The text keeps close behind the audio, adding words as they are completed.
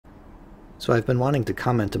So I've been wanting to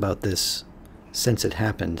comment about this since it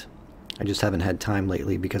happened. I just haven't had time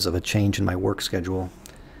lately because of a change in my work schedule,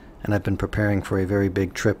 and I've been preparing for a very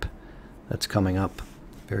big trip that's coming up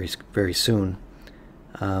very soon.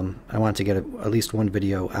 I want to get at least one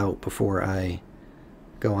video out before I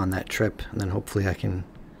go on that trip, and then hopefully I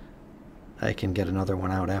can get another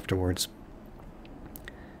one out afterwards.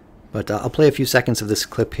 But I'll play a few seconds of this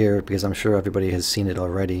clip here because I'm sure everybody has seen it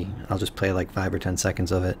already. I'll just play like 5 or 10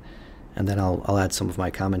 seconds of it, and then I'll add some of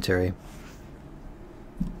my commentary.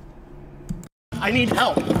 I need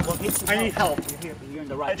help. I need help.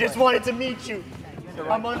 I just wanted to meet you.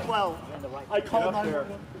 I'm unwell. I called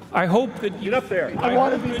 911. I hope that you Get up there. I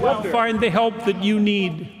want hope to be that well. you find the help that you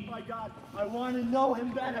need. Oh my God, I want to know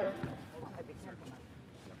him better.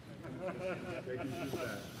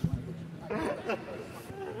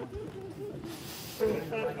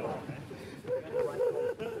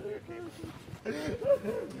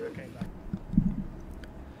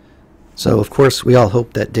 So, of course, we all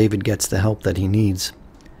hope that David gets the help that he needs.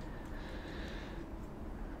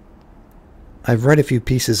 I've read a few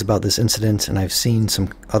pieces about this incident, and I've seen some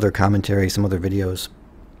other commentary, some other videos.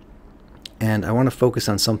 And I want to focus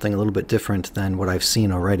on something a little bit different than what I've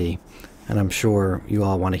seen already. And I'm sure you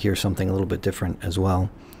all want to hear something a little bit different as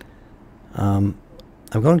well. I'm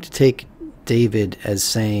going to take David as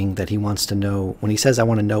saying that he wants to know, when he says, I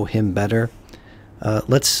want to know him better,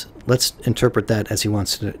 let's interpret that as he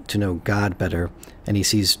wants to know God better, and he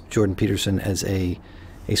sees Jordan Peterson as a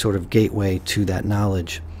sort of gateway to that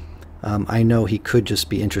knowledge. I know he could just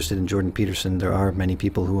be interested in Jordan Peterson. There are many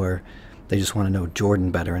people who they just want to know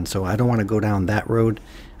Jordan better, and so I don't want to go down that road.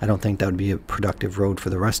 I don't think that would be a productive road for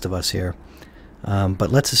the rest of us here.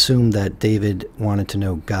 But let's assume that David wanted to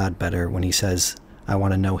know God better when he says, I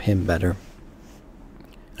want to know him better.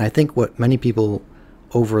 And I think what many people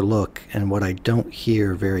overlook, and what I don't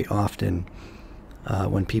hear very often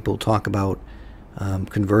when people talk about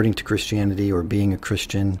converting to Christianity or being a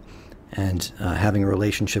Christian and having a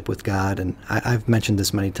relationship with God, and I've mentioned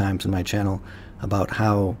this many times in my channel about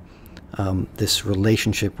how this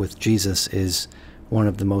relationship with Jesus is one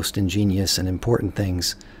of the most ingenious and important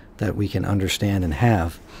things that we can understand and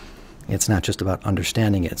have. It's not just about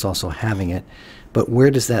understanding it, it's also having it. But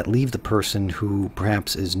where does that leave the person who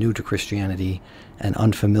perhaps is new to Christianity and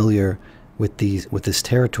unfamiliar with this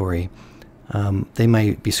territory? They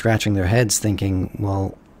might be scratching their heads thinking,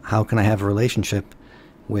 well, how can I have a relationship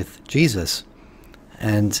with Jesus?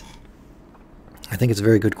 And I think it's a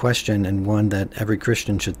very good question, and one that every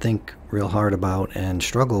Christian should think real hard about and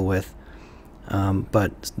struggle with.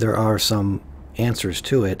 But there are some answers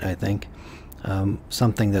to it, I think.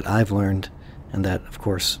 Something that I've learned, and that, of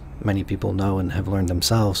course, many people know and have learned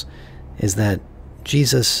themselves, is that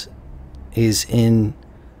Jesus is in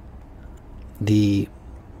the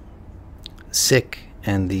sick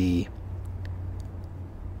and the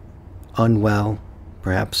unwell,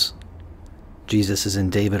 perhaps. Jesus is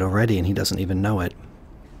in David already, and he doesn't even know it.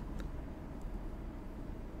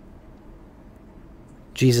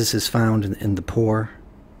 Jesus is found in the poor,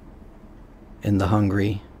 in the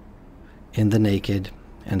hungry, in the naked,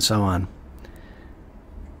 and so on.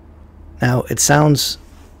 Now, it sounds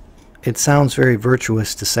very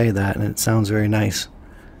virtuous to say that, and it sounds very nice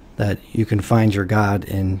that you can find your God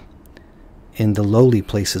in the lowly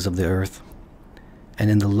places of the earth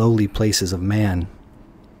and in the lowly places of man,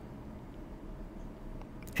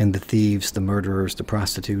 in the thieves, the murderers, the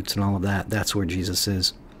prostitutes, and all of that. That's where Jesus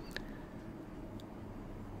is.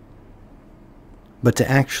 But to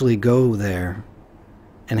actually go there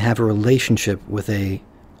and have a relationship with a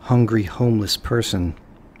hungry, homeless person,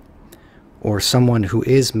 or someone who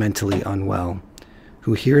is mentally unwell,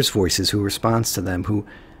 who hears voices, who responds to them, who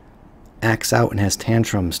acts out and has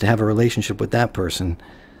tantrums, to have a relationship with that person,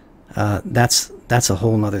 that's a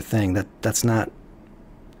whole nother thing. That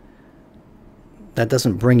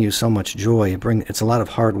doesn't bring you so much joy. It's a lot of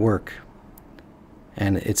hard work,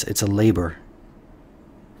 and it's a labor.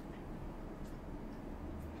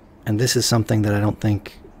 And this is something that I don't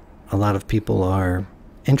think a lot of people are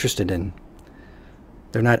interested in.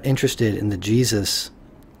 They're not interested in the Jesus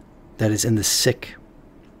that is in the sick,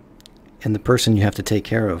 in the person you have to take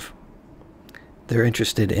care of. They're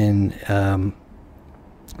interested in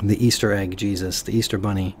the Easter egg Jesus, the Easter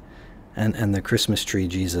bunny, and the Christmas tree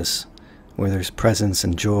Jesus, where there's presents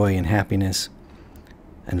and joy and happiness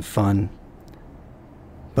and fun.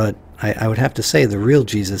 But I would have to say the real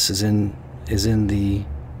Jesus is in the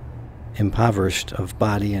impoverished of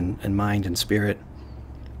body and mind and spirit.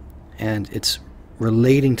 And it's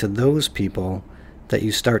relating to those people that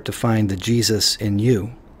you start to find the Jesus in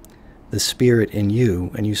you. the Spirit in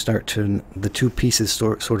you, and you start to, the two pieces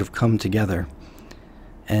sort of come together.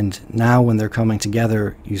 And now when they're coming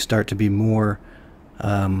together, you start to be more,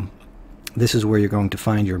 this is where you're going to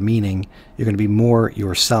find your meaning. You're going to be more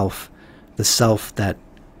yourself, the self that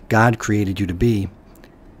God created you to be.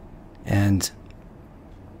 And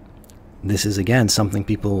this is, again, something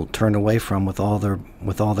people turn away from with all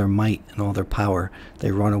their might and all their power.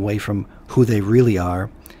 They run away from who they really are.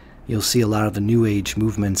 You'll see a lot of the New Age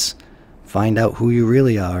movements find out who you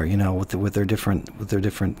really are, you know, with their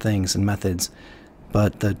different things and methods.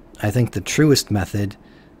 But I think the truest method,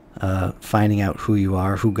 finding out who you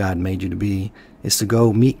are, who God made you to be, is to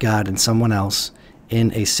go meet God in someone else,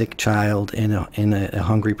 in a sick child, in a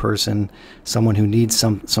hungry person, someone who needs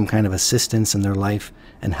some kind of assistance in their life,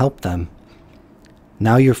 and help them.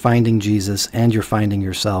 Now you're finding Jesus, and you're finding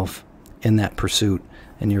yourself in that pursuit,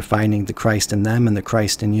 and you're finding the Christ in them and the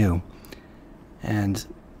Christ in you. And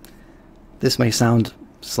this may sound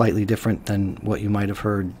slightly different than what you might have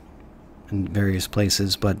heard in various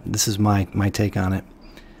places, but this is my take on it.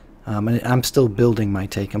 And I'm still building my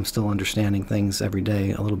take. I'm still understanding things every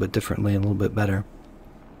day a little bit differently, a little bit better.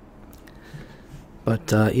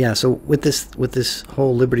 But yeah, so with this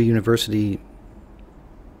whole Liberty University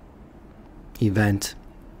event,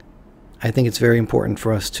 I think it's very important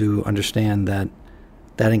for us to understand that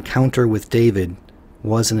that encounter with David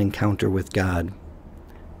was an encounter with God.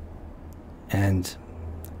 And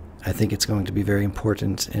I think it's going to be very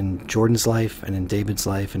important in Jordan's life and in David's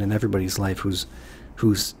life and in everybody's life who's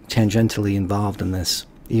tangentially involved in this,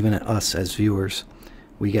 even us as viewers.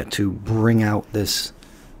 We get to bring out this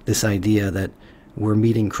idea that we're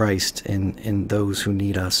meeting Christ in those who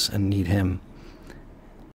need us and need him.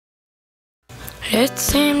 It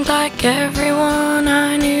seemed like everyone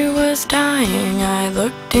I knew was dying. I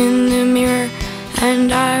looked in the mirror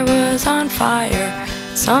and I was on fire.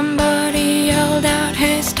 Somebody yelled out,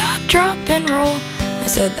 "Hey, stop, drop, and roll." I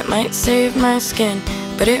said, "That might save my skin,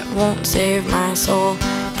 but it won't save my soul.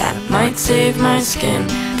 That might save my skin,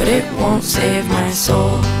 but it won't save my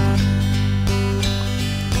soul."